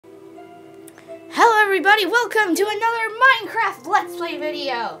everybody, welcome to another Minecraft Let's Play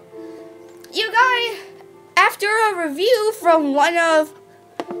video. You guys, after a review from one of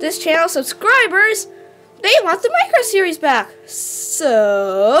this channel's subscribers, they want the Minecraft series back.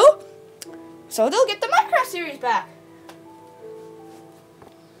 So they'll get the Minecraft series back.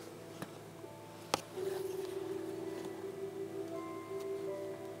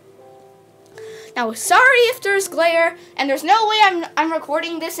 Now, sorry if there's glare, and there's no way I'm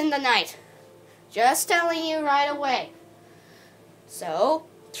recording this in the night. Just telling you right away. So,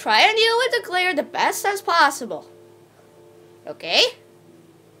 try and deal with the glare the best as possible. Okay?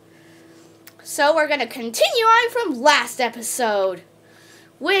 So, we're going to continue on from last episode,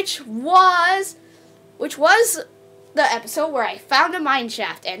 which was the episode where I found a mine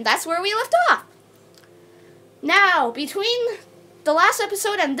shaft, and that's where we left off. Now, between the last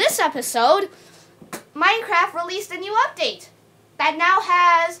episode and this episode, Minecraft released a new update that now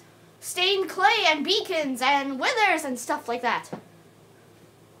has stained clay and beacons and withers and stuff like that.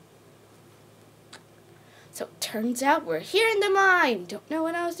 So it turns out we're here in the mine. Don't know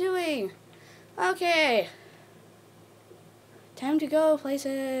what I was doing. Okay. Time to go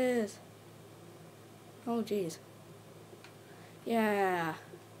places. Oh jeez. Yeah.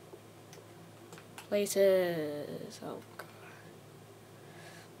 Places. Oh god.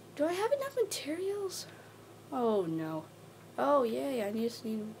 Do I have enough materials? Oh no. Oh yay, I just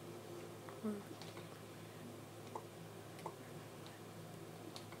need...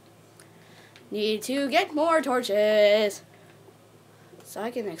 Need to get more torches so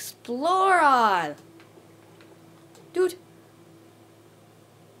I can explore on. Dude.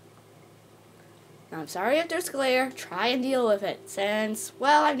 Now, I'm sorry if there's glare. Try and deal with it since,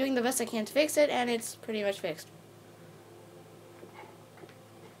 well, I'm doing the best I can to fix it and it's pretty much fixed.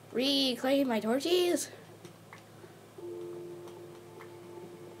 Reclaim my torches.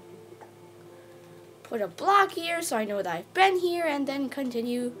 Put a block here so I know that I've been here and then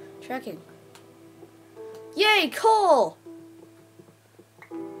continue trekking. Yay, coal!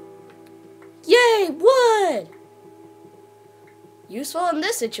 Yay, wood! Useful in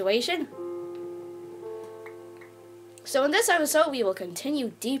this situation. So in this episode, we will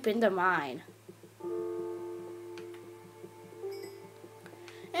continue deep in the mine.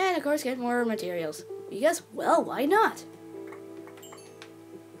 And of course, get more materials. Because, well, why not?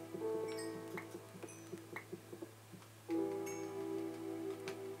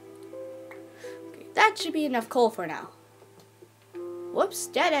 That should be enough coal for now. Whoops,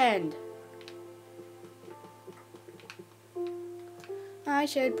 dead end. I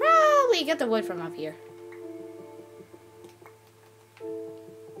should probably get the wood from up here.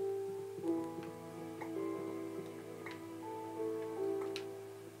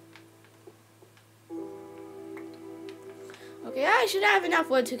 Okay, I should have enough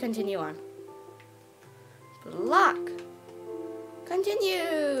wood to continue on. Block.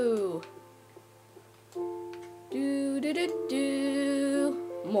 Continue.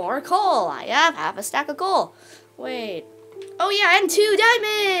 More coal. I have half a stack of coal. Wait. Oh yeah, and 2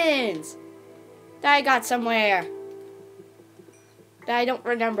 diamonds that I got somewhere that I don't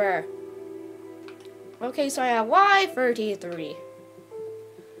remember. Okay, so I have Y33.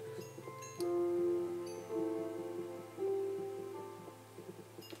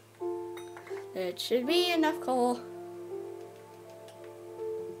 It should be enough coal.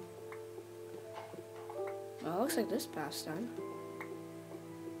 Well, looks like this path's done.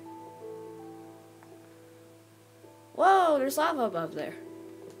 Whoa, there's lava above there.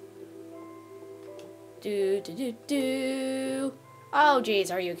 Oh,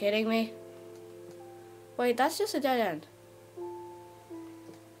 jeez, are you kidding me? Wait, that's just a dead end.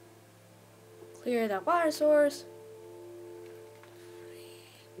 Clear that water source.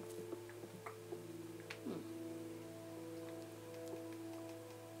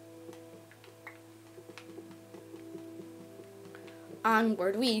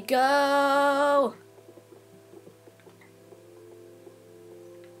 Onward we go!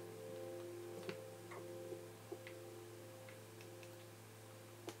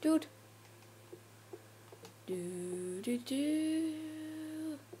 Dude.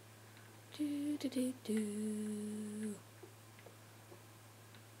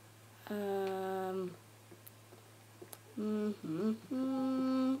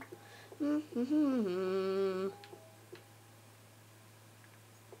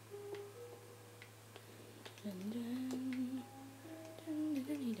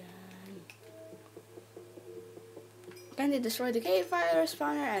 Going to destroy the cave fire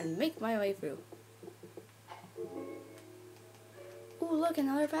spawner and make my way through. Ooh, look,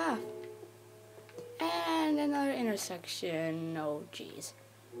 another path. And another intersection. Oh, jeez.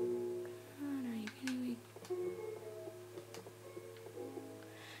 Are you kidding me?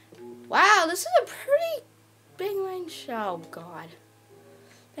 Wow, this is a pretty big mine shaft. Oh, God.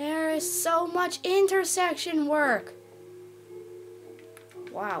 There is so much intersection work.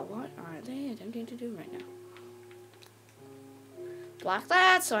 Wow, what are they attempting to do right now? Block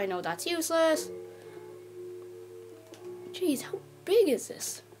that, so I know that's useless. Jeez, how big is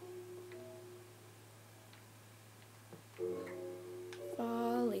this?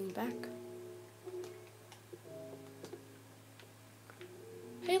 Falling back.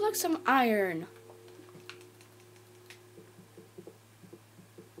 Hey, look, some iron.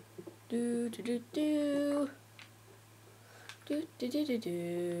 Do do do do. Do do do do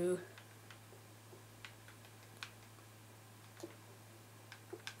do.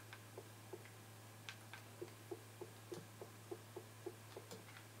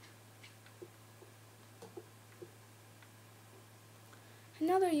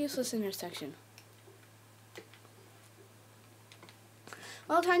 Another useless intersection.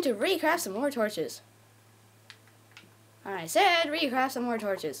 Well, time to recraft some more torches. I said recraft some more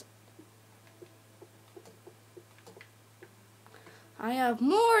torches. I have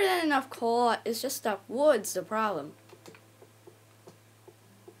more than enough coal. It's just that wood's the problem.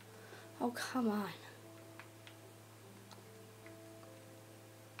 Oh, come on.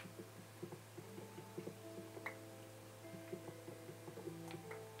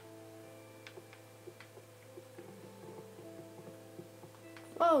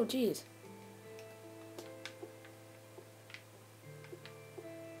 Oh, jeez.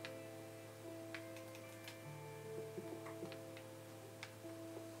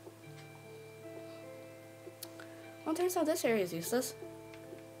 Well, turns out this area is useless.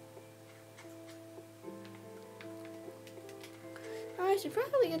 I should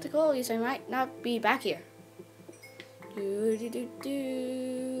probably get the coal, because I might not be back here. Do do do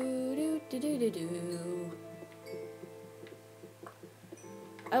do do do do do.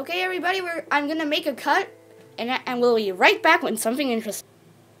 Okay, everybody, I'm gonna make a cut, and we'll be right back when something interesting.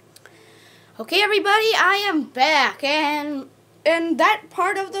 Okay, everybody, I am back, and that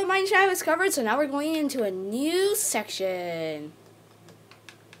part of the mine shaft is covered, so now we're going into a new section.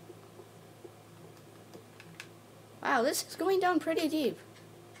 Wow, this is going down pretty deep.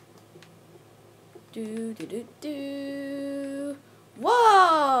 Do do do do.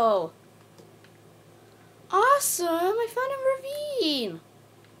 Whoa! Awesome! I found a ravine.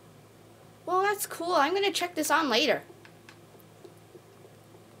 Well, that's cool. I'm gonna check this on later.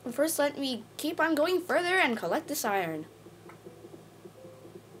 But first, let me keep on going further and collect this iron.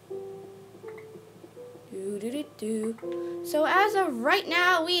 Do do do do. So as of right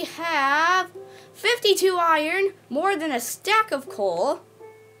now, we have 52 iron, more than a stack of coal.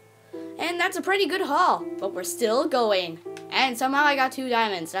 And that's a pretty good haul, but we're still going. And somehow I got 2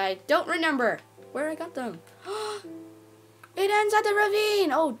 diamonds. I don't remember where I got them. It ends at the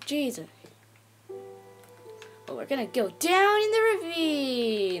ravine. Oh, jeez. Well, we're gonna go down in the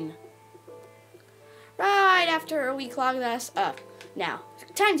ravine. Right after we clog this up. Now,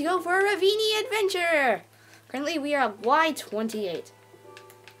 time to go for a ravine adventure. Currently, we are at Y28.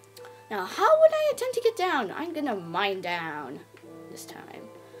 Now, how would I attempt to get down? I'm gonna mine down this time.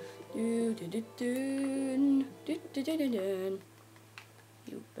 Do do do do do do do do.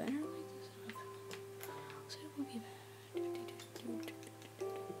 You better like this up, so it won't be bad.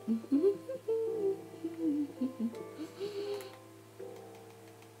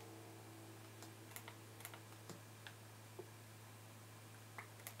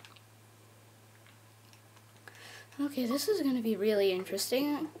 Okay, this is going to be really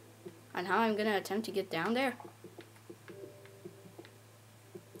interesting on how I'm going to attempt to get down there.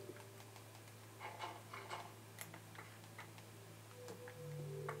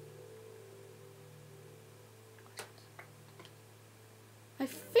 I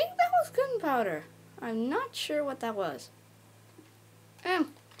think that was gunpowder. I'm not sure what that was. Oh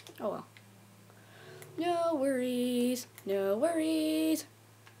well. No worries, no worries.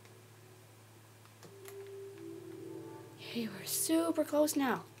 Hey, we're super close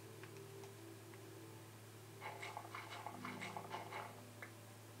now.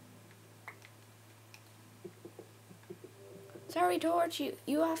 Sorry, Torch,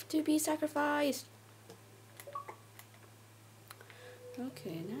 you have to be sacrificed.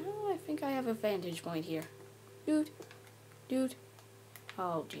 Okay, now I think I have a vantage point here. Dude.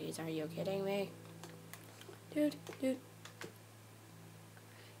 Oh, jeez, are you kidding me? Dude.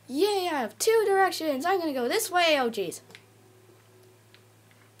 Yay, I have 2 directions. I'm gonna go this way. Oh, jeez.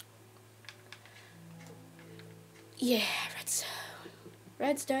 Yeah,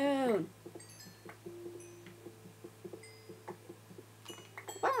 redstone.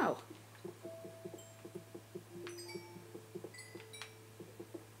 Wow.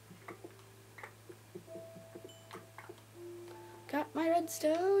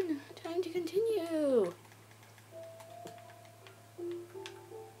 redstone. Time to continue.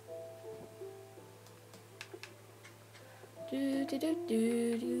 Do do do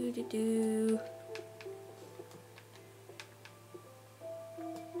do do do do.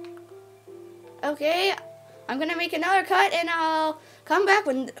 Okay, I'm gonna make another cut and I'll come back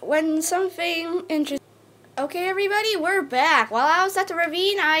when something interesting. Okay, everybody, we're back. While I was at the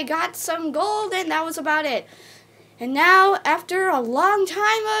ravine, I got some gold and that was about it. And now, after a long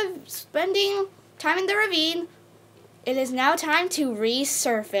time of spending time in the ravine, it is now time to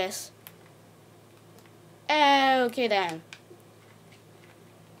resurface. Okay then.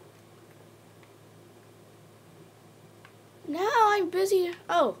 Now I'm busy.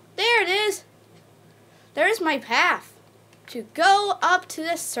 Oh, there it is. There's my path to go up to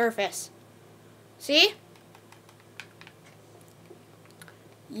the surface. See?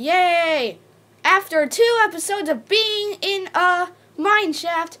 Yay! After 2 episodes of being in a mine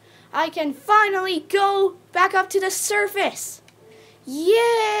shaft, I can finally go back up to the surface.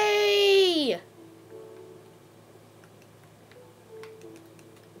 Yay!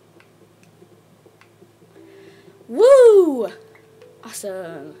 Woo!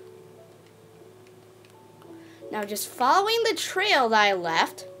 Awesome. Now just following the trail that I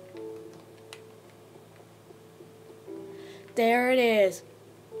left. There it is.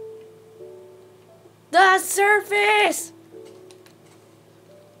 The surface!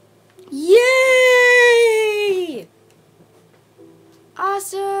 Yay!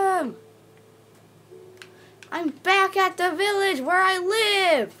 Awesome! I'm back at the village where I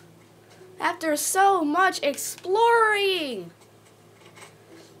live! After so much exploring!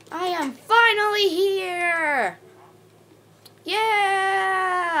 I am finally here!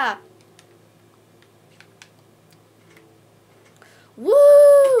 Yeah! Woo!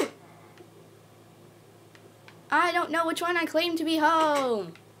 I don't know which one I claim to be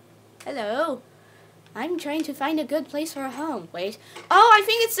home. Hello. I'm trying to find a good place for a home. Wait. Oh, I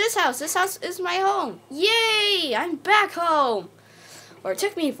think it's this house. This house is my home. Yay! I'm back home. Or it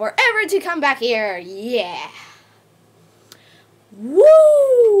took me forever to come back here. Yeah.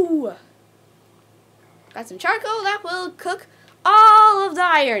 Woo! Got some charcoal that will cook all of the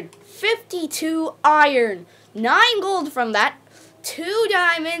iron. 52 iron. 9 gold from that. 2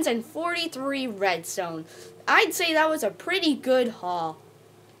 diamonds and 43 redstone. I'd say that was a pretty good haul.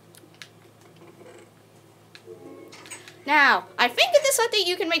 Now, I think in this update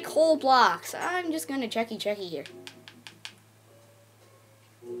you can make whole blocks. I'm just gonna checky here.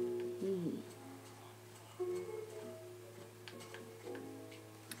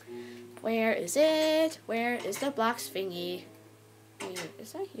 Where is it? Where is the blocks thingy? Wait,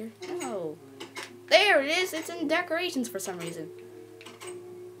 is that here? No. There it is. It's in decorations for some reason.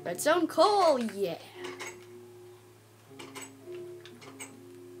 Redstone coal, yeah.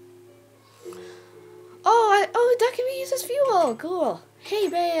 Oh, that can be used as fuel. Cool. Hay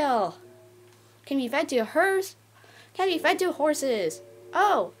bale. Can be fed to hers. Can be fed to horses.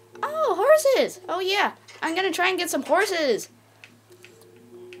 Oh, horses. Oh yeah. I'm gonna try and get some horses.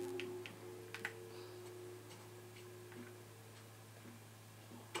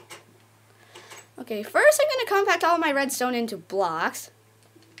 Okay, first I'm gonna compact all my redstone into blocks.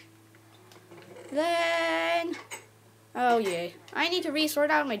 Then, oh yay, I need to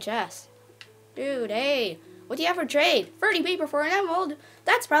resort out my chest. Dude, hey, what do you have for trade? 30 paper for an emerald?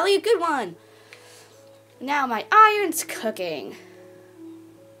 That's probably a good one. Now my iron's cooking.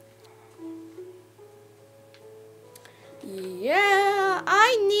 Yeah,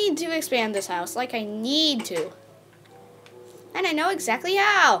 I need to expand this house, like I need to. And I know exactly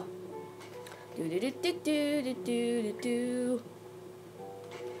how. Do do do do do do do do.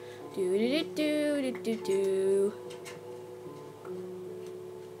 Do do do do do do.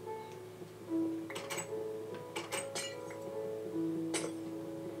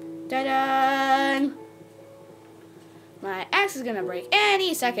 Ta-da! My axe is gonna break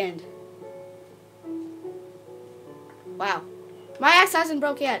any second. Wow. My axe hasn't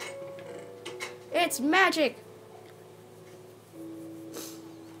broke yet. It's magic.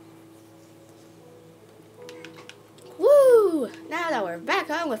 Woo! Now that we're back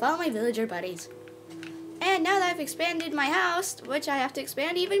home with all my villager buddies. And now that I've expanded my house, which I have to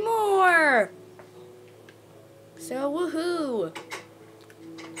expand even more. So woohoo!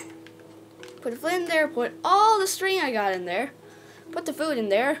 Put a flint in there, put all the string I got in there, put the food in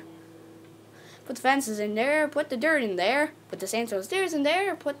there, put the fences in there, put the dirt in there, put the sandstone stairs in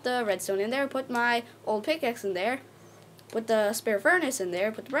there, put the redstone in there, put my old pickaxe in there, put the spare furnace in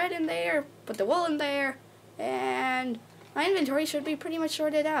there, put the bread in there, put the wool in there, and my inventory should be pretty much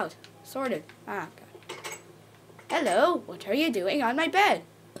sorted out. Sorted. Ah, God. Hello, what are you doing on my bed?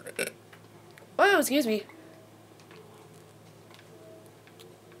 Oh, excuse me.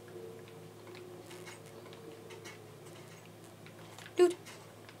 Dude.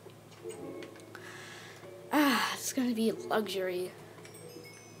 Ah, it's gonna be luxury.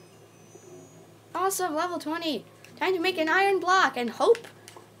 Awesome, level 20. Time to make an iron block and hope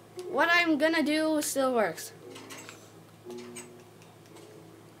what I'm gonna do still works.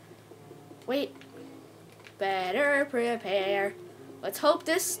 Wait. Better prepare. Let's hope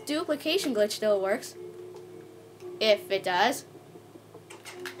this duplication glitch still works. If it does.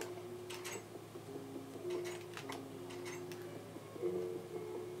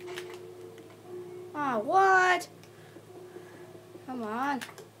 Ah, what? Come on.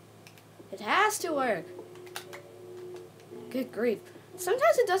 It has to work. Good grief.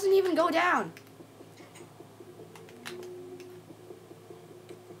 Sometimes it doesn't even go down.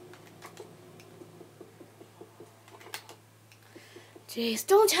 Jeez,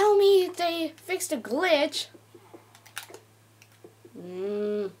 don't tell me they fixed a glitch.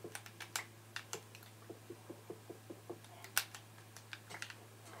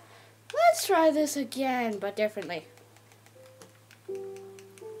 Let's try this again, but differently.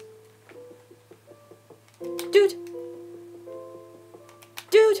 Dude!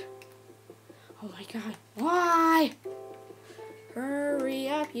 Dude! Oh my god, why? Hurry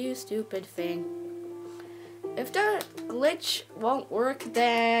up, you stupid thing. If the glitch won't work,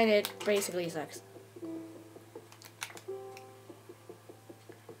 then it basically sucks. Oh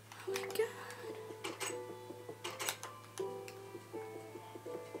my god.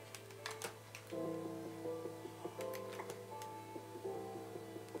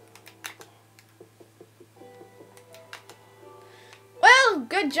 Well,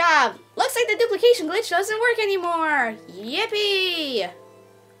 good job. Looks like the duplication glitch doesn't work anymore. Yippee!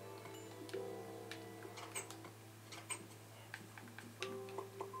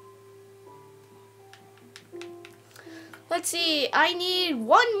 Let's see, I need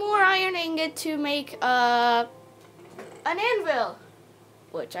one more iron ingot to make an anvil,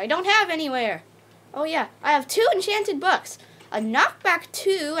 which I don't have anywhere. Oh yeah, I have 2 enchanted books, a knockback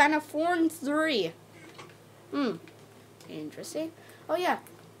 2 and a thorn 3. Interesting. Oh yeah,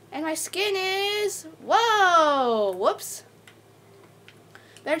 and my skin is, whoa, whoops.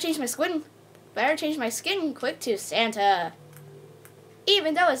 Better change my skin quick to Santa.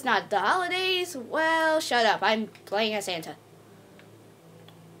 Even though it's not the holidays, well, shut up. I'm playing as Santa.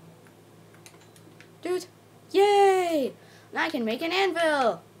 Dude, yay! Now I can make an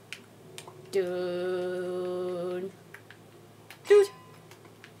anvil. Dude.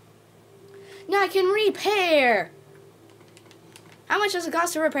 Now I can repair. How much does it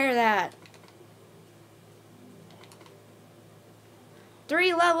cost to repair that?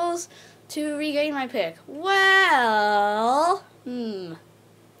 3 levels to regain my pick. Well...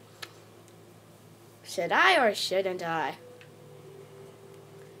 Should I or shouldn't I?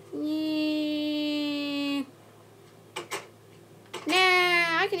 Nah,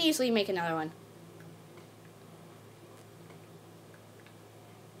 I can easily make another one.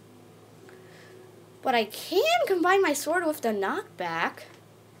 But I can combine my sword with the knockback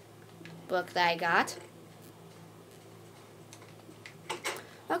book that I got.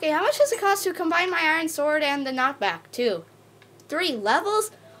 Okay, how much does it cost to combine my iron sword and the knockback too? 3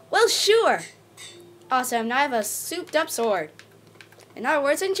 levels? Well, sure. Awesome, now I have a souped up sword. In other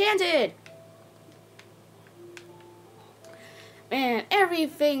words, enchanted. Man,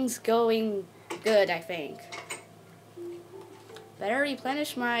 everything's going good, I think. Better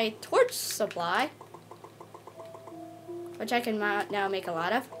replenish my torch supply, which I can now make a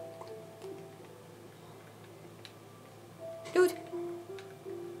lot of. Dude.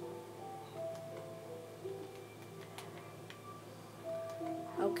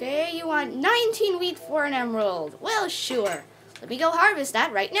 Okay, you want 19 wheat for an emerald. Well, sure. Let me go harvest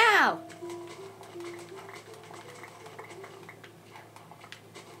that right now.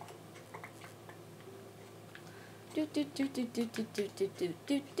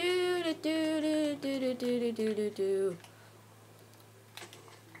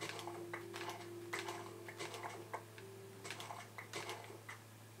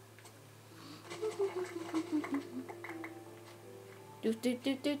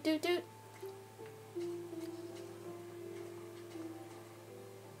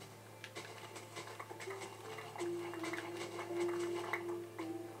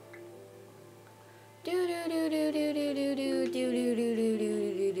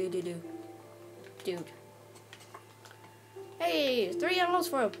 Dude. Hey, 3 emeralds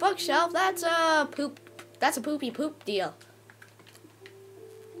for a bookshelf. That's a poopy poop deal.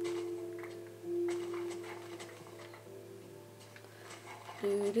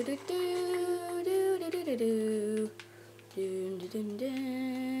 Do do do do do do do do do. Dun dun dun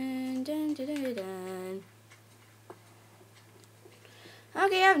dun dun dun dun dun.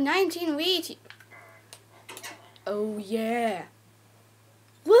 Okay, I have 19 wheat. Oh yeah.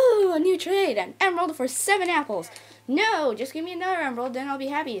 Woo, a new trade. An emerald for 7 apples. No, just give me another emerald, then I'll be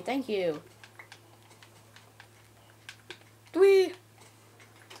happy. Thank you. Three.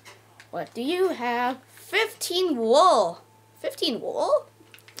 What do you have? 15 wool. 15 wool?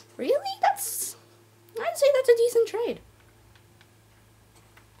 Really? I'd say that's a decent trade.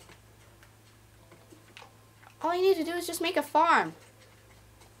 All you need to do is just make a farm.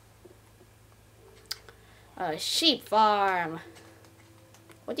 A sheep farm.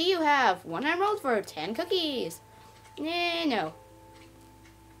 What do you have? 1 emerald for 10 cookies. No.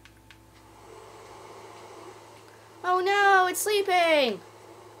 Oh no, it's sleeping.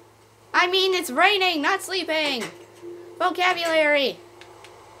 I mean, it's raining, not sleeping. Vocabulary.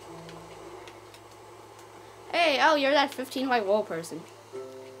 Hey, oh, you're that 15 white wool person.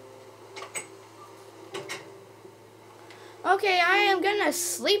 Okay, I am gonna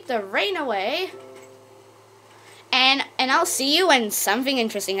sleep the rain away. And I'll see you when something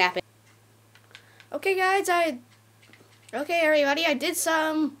interesting happens. Okay, guys, okay, everybody, I did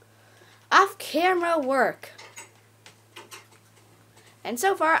some off-camera work. And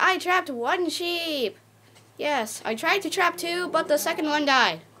so far, I trapped 1 sheep. Yes, I tried to trap 2, but the second one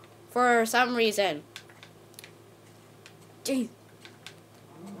died. For some reason. Jeez.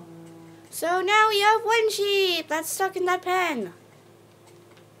 So now we have 1 sheep that's stuck in that pen.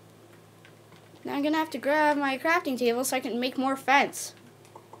 Now I'm gonna have to grab my crafting table so I can make more fence.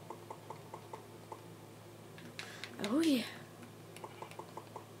 Oh yeah.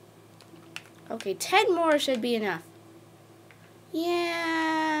 Okay, 10 more should be enough.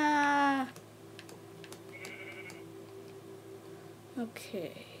 Yeah.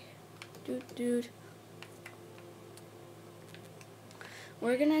 Okay. Dude.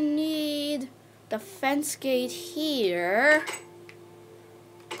 We're gonna need the fence gate here.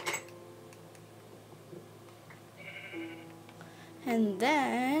 And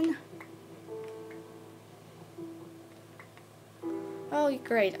then... Oh,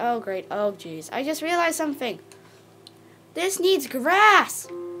 great. Oh, great. Oh, jeez. I just realized something. This needs grass.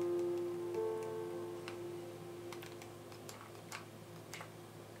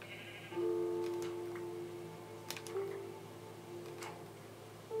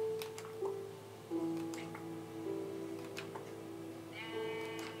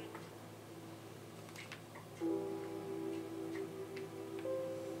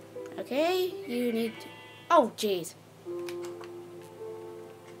 Okay, you need to... Oh, jeez.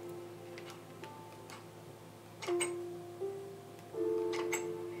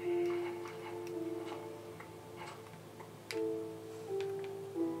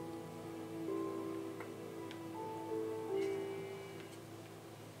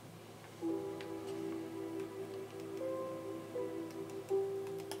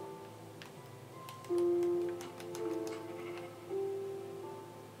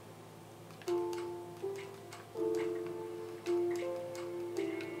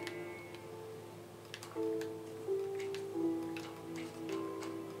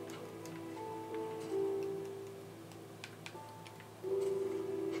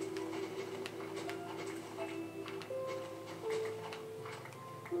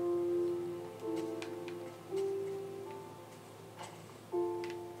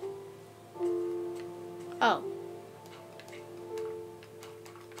 Oh.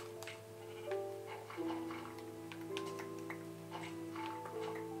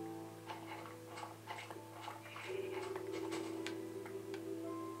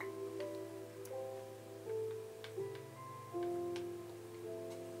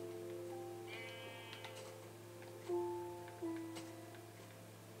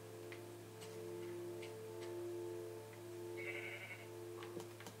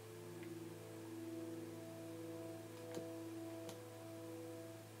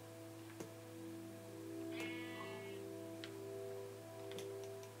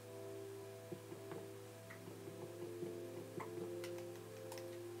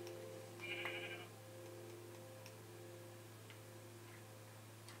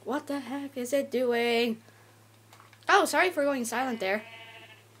 What the heck is it doing? Oh, sorry for going silent there.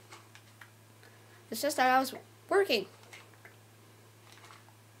 It's just that I was working.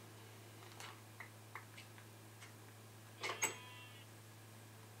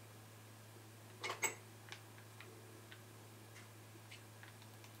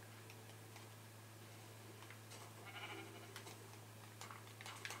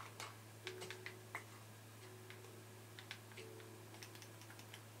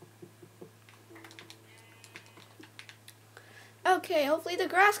 okay. Hopefully the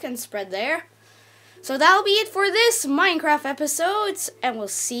grass can spread there. So that'll be it for this Minecraft episode, and we'll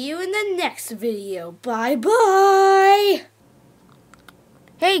see you in the next video. Bye-bye!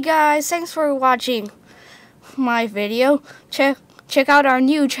 Hey guys, thanks for watching my video. Check out our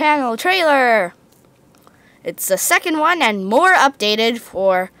new channel trailer. It's the second one and more updated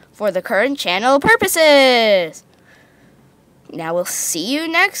for the current channel purposes. Now we'll see you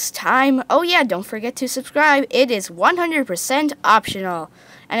next time. Oh yeah, don't forget to subscribe. It is 100% optional.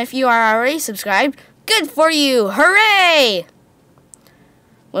 And if you are already subscribed, good for you! Hooray!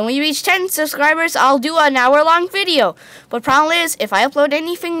 When we reach 10 subscribers, I'll do an hour-long video. But problem is, if I upload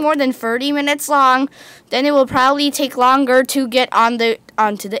anything more than 30 minutes long, then it will probably take longer to get onto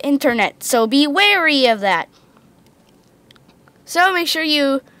the internet. So be wary of that. So make sure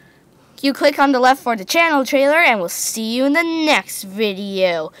you click on the left for the channel trailer, and we'll see you in the next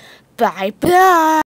video. Bye-bye!